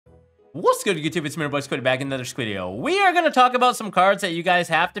What's good, YouTube? It's me, your boy Squiddy, back in another Squid video. We are going to talk about some cards that you guys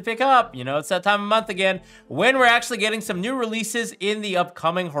have to pick up. You know, it's that time of month again when we're actually getting some new releases in the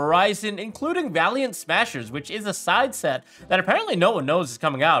upcoming horizon, including Valiant Smashers, which is a side set that apparently no one knows is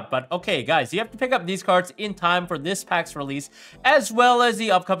coming out. But okay, guys, you have to pick up these cards in time for this pack's release, as well as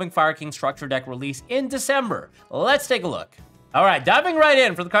the upcoming Fire King Structure Deck release in December. Let's take a look. All right, diving right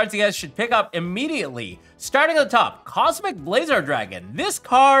in for the cards you guys should pick up immediately. Starting at the top, Cosmic BLAZAR Dragon. This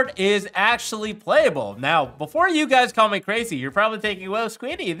card is actually playable. Now, before you guys call me crazy, you're probably thinking, well,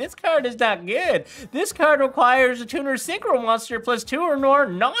 Squiddy, this card is not good. This card requires a tuner synchro monster plus 2 or more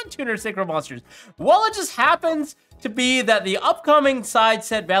non-tuner synchro monsters. Well, it just happens to be that the upcoming side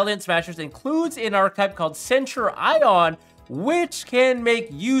set Valiant Smashers includes an archetype called Centaur Ion, which can make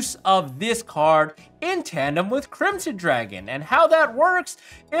use of this card in tandem with Crimson Dragon. And how that works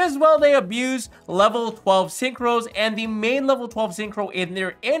is, well, they abuse level 12 synchros, and the main level 12 synchro in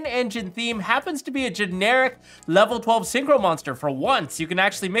their in-engine theme happens to be a generic level 12 synchro monster. For once, you can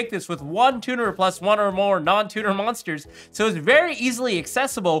actually make this with one tuner plus 1 or more non-tuner monsters, so it's very easily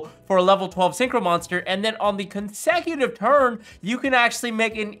accessible for a level 12 synchro monster. And then on the consecutive turn, you can actually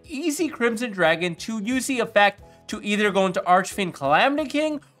make an easy Crimson Dragon to use the effect to either go into Archfiend Calamity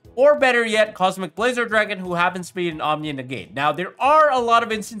King, or better yet, Cosmic BLAZAR Dragon, who happens to be an Omni Negate. Now, there are a lot of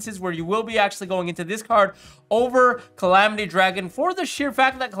instances where you will be actually going into this card over Calamity Dragon for the sheer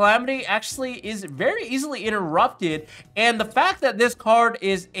fact that Calamity actually is very easily interrupted, and the fact that this card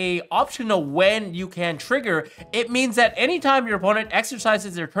is a optional when you can trigger, it means that anytime your opponent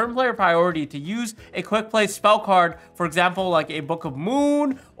exercises their turn player priority to use a quick play spell card, for example, like a Book of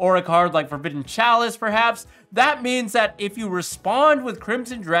Moon, or a card like Forbidden Chalice, perhaps, that means that if you respond with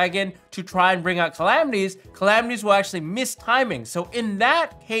Crimson Dragon to try and bring out Calamities, Calamities will actually miss timing. So in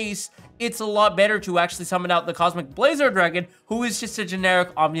that case, it's a lot better to actually summon out the Cosmic BLAZAR Dragon, who is just a generic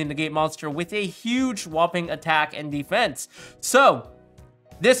Omni Negate monster with a huge whopping attack and defense. So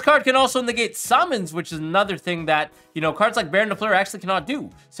this card can also negate summons, which is another thing that, you know, cards like Baron de Fleur actually cannot do.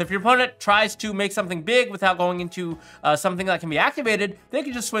 So if your opponent tries to make something big without going into something that can be activated, they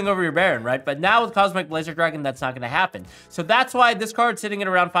can just swing over your Baron, right? But now with Cosmic BLAZAR Dragon, that's not going to happen. So that's why this card sitting at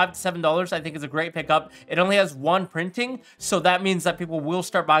around $5 to $7, I think is a great pickup. It only has one printing, so that means that people will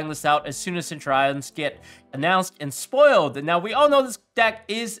start buying this out as soon as Centaur Ions get announced and spoiled. And now we all know this deck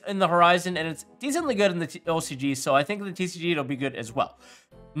is in the horizon, and it's decently good in the OCG, so I think in the TCG it'll be good as well.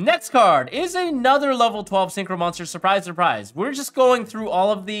 Next card is another level 12 synchro monster. Surprise, surprise. We're just going through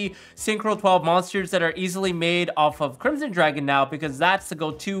all of the synchro 12 monsters that are easily made off of Crimson Dragon now, because that's the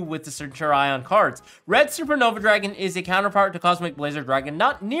go-to with the Centaur Ion cards. Red Supernova Dragon is a counterpart to Cosmic BLAZAR Dragon.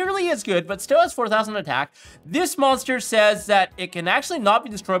 Not nearly as good, but still has 4,000 attack. This monster says that it can actually not be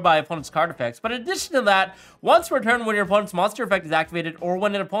destroyed by opponent's card effects, but in addition to that, once per turn when your opponent's monster effect is activated, or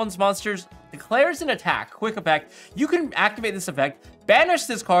when an opponent's monster declares an attack, quick effect, you can activate this effect, banish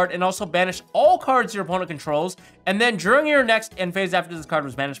this card, and also banish all cards your opponent controls, and then during your next end phase after this card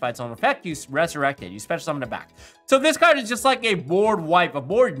was banished by its own effect, you resurrect it, you special summon it back. So this card is just like a board wipe, a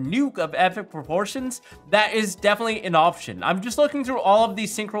board nuke of epic proportions. That is definitely an option. I'm just looking through all of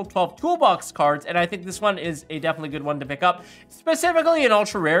these Synchro 12 Toolbox cards, and I think this one is a definitely good one to pick up, specifically an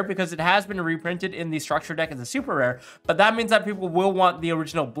ultra rare, because it has been reprinted in the structure deck as a super rare, but that means that people will want the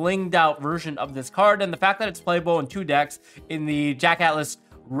original blinged out version of this card, and the fact that it's playable in 2 decks, in the Jack Atlas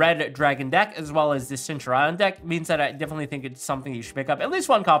Red Dragon deck as well as this Centaur Ion deck, means that I definitely think it's something you should pick up at least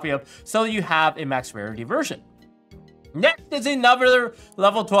one copy of, so you have a max rarity version. Next is another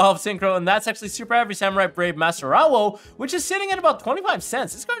level 12 synchro, and that's actually Super Heavy Samurai Brave MASURAWO, which is sitting at about 25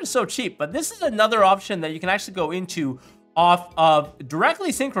 cents. This card is so cheap, but this is another option that you can actually go into off of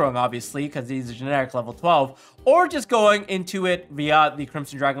directly synchroing, obviously, because these are generic level 12, or just going into it via the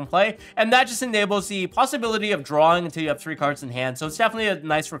Crimson Dragon play, and that just enables the possibility of drawing until you have 3 cards in hand. So it's definitely a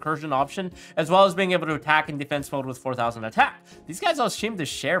nice recursion option, as well as being able to attack in defense mode with 4,000 attack. These guys all seem to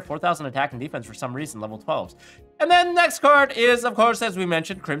share 4,000 attack and defense for some reason, level 12s. And then next card is, of course, as we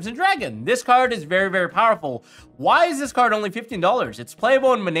mentioned, Crimson Dragon. This card is very, very powerful. Why is this card only $15? It's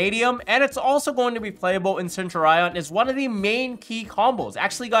playable in Vanadium, and it's also going to be playable in Centaur Ion as one of the main key combos.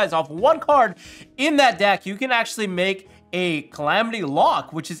 Actually, guys, off one card in that deck, you can actually make a Calamity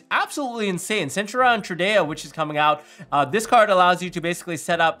Lock, which is absolutely insane. Centaur Ion Trudea, which is coming out. This card allows you to basically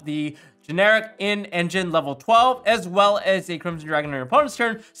set up the generic in-engine level 12, as well as a Crimson Dragon on your opponent's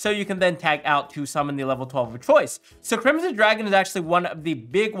turn, so you can then tag out to summon the level 12 of choice. So Crimson Dragon is actually one of the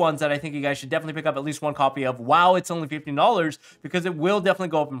big ones that I think you guys should definitely pick up at least one copy of while it's only $15, because it will definitely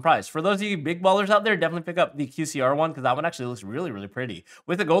go up in price. For those of you big ballers out there, definitely pick up the QCR one, because that one actually looks really, really pretty.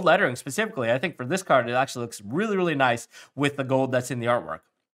 With the gold lettering specifically, I think for this card, it actually looks really, really nice with the gold that's in the artwork.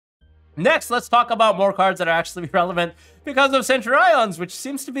 Next, let's talk about more cards that are actually relevant because of Centurions, which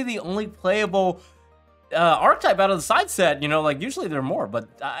seems to be the only playable archetype out of the side set. You know, like usually there are more, but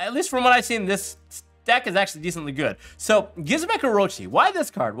at least from what I've seen, this deck is actually decently good. So GIZMEK OROCHI, why this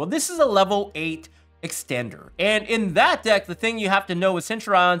card? Well, this is a level 8 extender, and in that deck, the thing you have to know with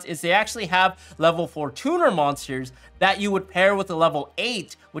Centurions is they actually have level 4 tuner monsters that you would pair with a level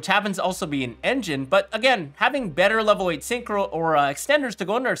 8, which happens to also be an engine. But again, having better level 8 synchro or extenders to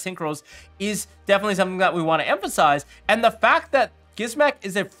go into our synchros is definitely something that we want to emphasize. And the fact that GIZMEK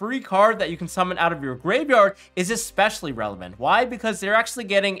is a free card that you can summon out of your graveyard is especially relevant. Why? Because they're actually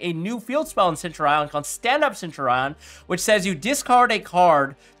getting a new field spell in Centurion called Stand Up Centurion, which says you discard a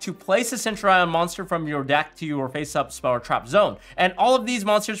card to place a Centurion monster from your deck to your face-up spell or trap zone. And all of these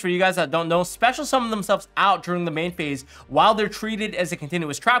monsters, for you guys that don't know, special summon themselves out during the main phase while they're treated as a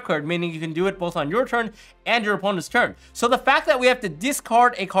continuous trap card, meaning you can do it both on your turn and your opponent's turn. So the fact that we have to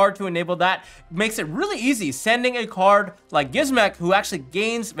discard a card to enable that makes it really easy. Sending a card like GIZMEK, who actually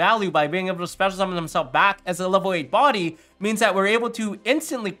gains value by being able to special summon himself back as a level 8 body, means that we're able to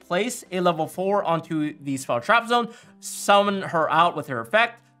instantly place a level 4 onto the spell trap zone, summon her out with her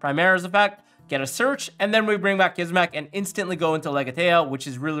effect, Primera's effect, get a search, and then we bring back GIZMEK and instantly go into Legatea, which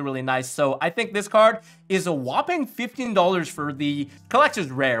is really, really nice. So I think this card is a whopping $15 for the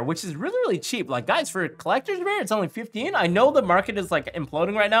collector's rare, which is really, really cheap. Like, guys, for a collector's rare, it's only $15. I know the market is like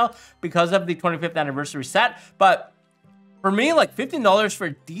imploding right now because of the 25th anniversary set, but for me, like $15 for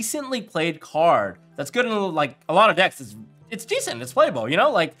a decently played card that's good in like a lot of decks is it's decent, it's playable, you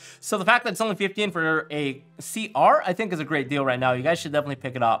know? Like, so the fact that it's only 15 for a CR, I think is a great deal right now. You guys should definitely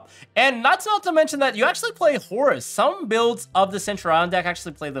pick it up. And not to mention that you actually play Horus. Some builds of the Centurion deck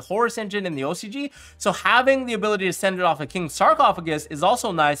actually play the Horus engine in the OCG. So having the ability to send it off a King's Sarcophagus is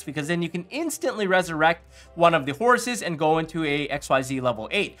also nice because then you can instantly resurrect one of the Horuses and go into a XYZ level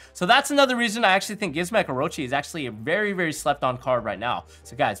 8. So that's another reason I actually think GIZMEK OROCHI is actually a very, very slept on card right now.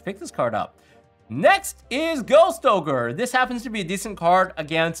 So guys, pick this card up. Next is Ghost Ogre. This happens to be a decent card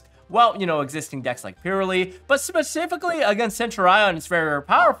against, well, you know, existing decks like Purely, but specifically against Centurion, it's very, very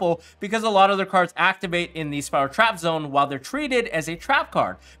powerful because a lot of their cards activate in the Spiral Trap Zone while they're treated as a trap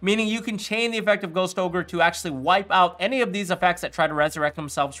card, meaning you can chain the effect of Ghost Ogre to actually wipe out any of these effects that try to resurrect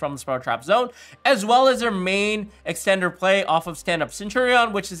themselves from the Spiral Trap Zone, as well as their main extender play off of Stand Up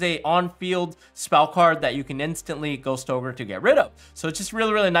Centurion, which is a on-field spell card that you can instantly Ghost Ogre to get rid of. So it's just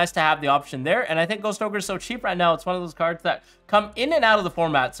really, really nice to have the option there, and I think Ghost Ogre is so cheap right now. It's one of those cards that come in and out of the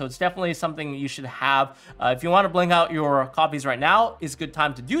format, so it's definitely something you should have. If you want to bling out your copies right now, it's a good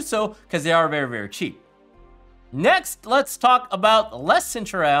time to do so because they are very, very cheap. Next, let's talk about less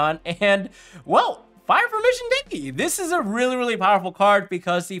Centurion and, well, Fire Formation TENKI. This is a really, really powerful card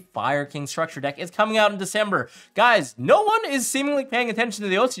because the Fire King structure deck is coming out in December. Guys, no one is seemingly paying attention to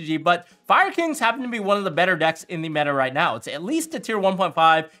the OCG, but Fire Kings happen to be one of the better decks in the meta right now. It's at least a tier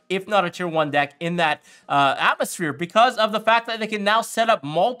 1.5, if not a tier 1 deck in that atmosphere because of the fact that they can now set up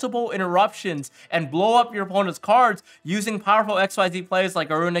multiple interruptions and blow up your opponent's cards using powerful XYZ plays like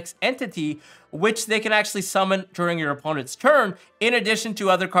Arunix Entity, which they can actually summon during your opponent's turn, in addition to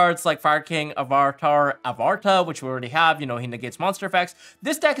other cards like Fire King, Avarta, which we already have, you know, he negates monster effects.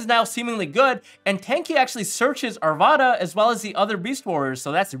 This deck is now seemingly good, and TENKI actually searches Arvada as well as the other Beast Warriors,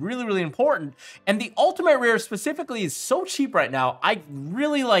 so that's really, really important. And the ultimate rare specifically is so cheap right now. I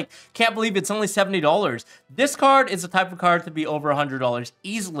really, like, can't believe it's only $70. This card is the type of card to be over $100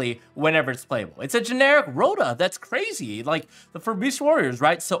 easily whenever it's playable. It's a generic Rhoda. That's crazy, like, for Beast Warriors,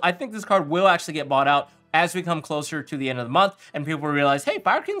 right? So I think this card will actually get bought out as we come closer to the end of the month and people realize, hey,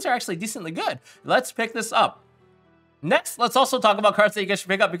 Fire Kings are actually decently good. Let's pick this up. Next, let's also talk about cards that you guys should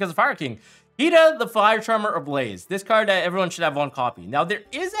pick up because of Fire King. HIITA, the Fire Charmer ABLAZE. This card, everyone should have one copy. Now, there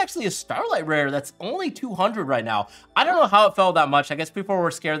is actually a Starlight rare that's only 200 right now. I don't know how it fell that much. I guess people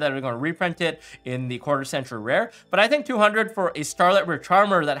were scared that they were going to reprint it in the quarter century rare. But I think 200 for a Starlight rare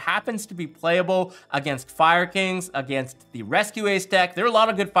Charmer that happens to be playable against Fire Kings, against the Rescue Ace deck. There are a lot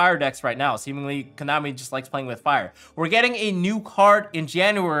of good fire decks right now. Seemingly, Konami just likes playing with fire. We're getting a new card in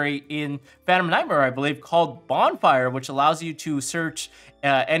January in Phantom Nightmare, I believe, called Bonfire, which allows you to search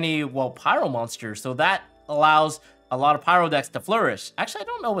any, well, pyro monster, so that allows a lot of pyro decks to flourish. Actually, I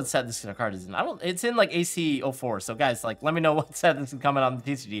don't know what set this card is in. It's in like AC04, so guys, like, let me know what set this is coming on the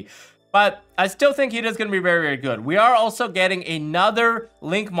TCG. But I still think HIITA is going to be very, very good. We are also getting another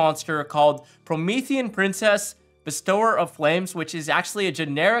Link monster called Promethean Princess, Bestower of Flames, which is actually a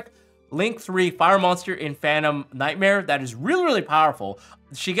generic Link 3 fire monster in Phantom Nightmare that is really, really powerful.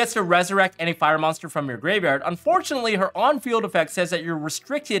 she gets to resurrect any fire monster from your graveyard. Unfortunately, her on-field effect says that you're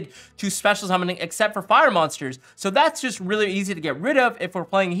restricted to special summoning except for fire monsters. So that's just really easy to get rid of. If we're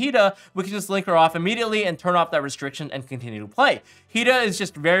playing HIITA, we can just link her off immediately and turn off that restriction and continue to play. HIITA is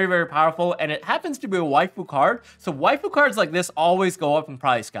just very, very powerful, and it happens to be a waifu card. So waifu cards like this always go up in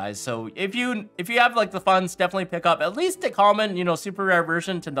price, guys. So if you have like the funds, definitely pick up at least the common, you know, super rare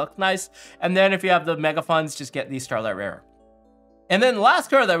version to look nice. And then if you have the mega funds, just get the Starlight rare. And then the last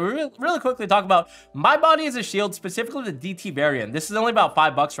card that we really quickly talk about, My Body is a Shield, specifically the DT variant. This is only about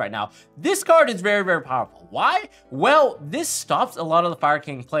 $5 right now. This card is very, very powerful. Why? Well, this stops a lot of the Fire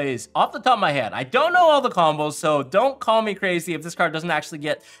King plays off the top of my head. I don't know all the combos, so don't call me crazy if this card doesn't actually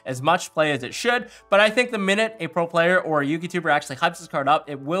get as much play as it should. But I think the minute a pro player or a YouTuber actually hypes this card up,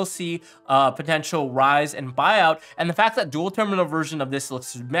 it will see potential rise and buyout. And the fact that dual terminal version of this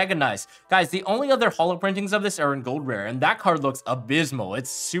looks mega nice. Guys, the only other holo printings of this are in gold rare, and that card looks abysmal.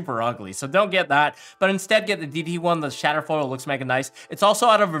 It's super ugly, so don't get that, but instead get the DT one. The shatter foil looks mega nice. It's also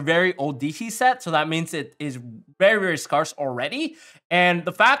out of a very old DT set, so that means it is very, very scarce already. And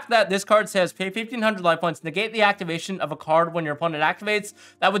the fact that this card says pay 1,500 life points, negate the activation of a card when your opponent activates,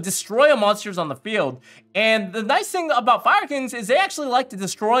 that would destroy monsters on the field. And the nice thing about Fire Kings is they actually like to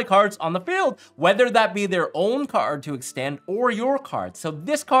destroy cards on the field, whether that be their own card to extend or your card. So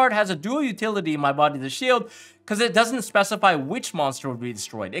this card has a dual utility, My Body the Shield, because it doesn't specify which monster would be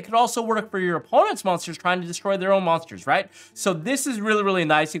destroyed. It could also work for your opponent's monsters trying to destroy their own monsters, right? So this is really, really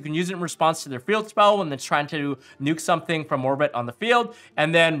nice. You can use it in response to their field spell when it's trying to nuke something from orbit on the field.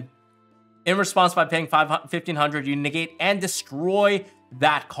 And then in response, by paying 1,500, you negate and destroy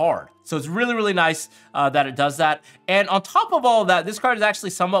that card. So it's really, really nice that it does that. And on top of all of that, this card is actually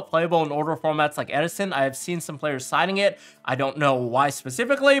somewhat playable in older formats like Edison. I have seen some players citing it. I don't know why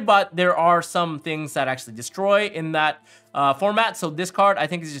specifically, but there are some things that actually destroy in that format. So this card, I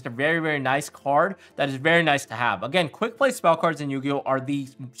think, is just a very, very nice card that is very nice to have. Again, quick play spell cards in Yu-Gi-Oh! Are the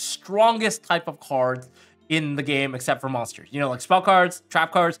strongest type of cards in the game, except for monsters. You know, like spell cards,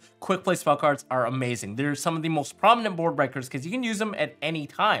 trap cards, quick play spell cards are amazing. They're some of the most prominent board breakers because you can use them at any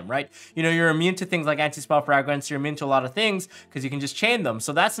time, right? You know, you're immune to things like anti-spell fragments, you're immune to a lot of things because you can just chain them.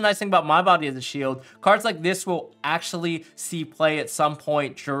 So that's the nice thing about My Body as a Shield. Cards like this will actually see play at some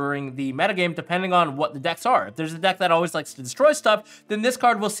point during the metagame, depending on what the decks are. If there's a deck that always likes to destroy stuff, then this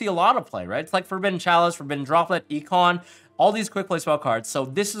card will see a lot of play, right? It's like Forbidden Chalice, Forbidden Droplet, Econ, all these quick play spell cards. So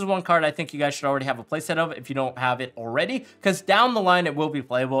this is one card I think you guys should already have a playset of if you don't have it already, because down the line it will be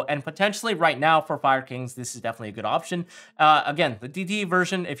playable, and potentially right now for Fire Kings, this is definitely a good option. Again, the DT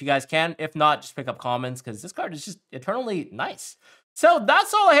version if you guys can. If not, just pick up commons because this card is just eternally nice. So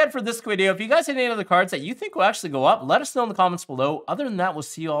that's all I had for this video. If you guys have any other cards that you think will actually go up, let us know in the comments below. Other than that, we'll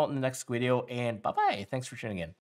see you all in the next video, and bye-bye. Thanks for tuning in.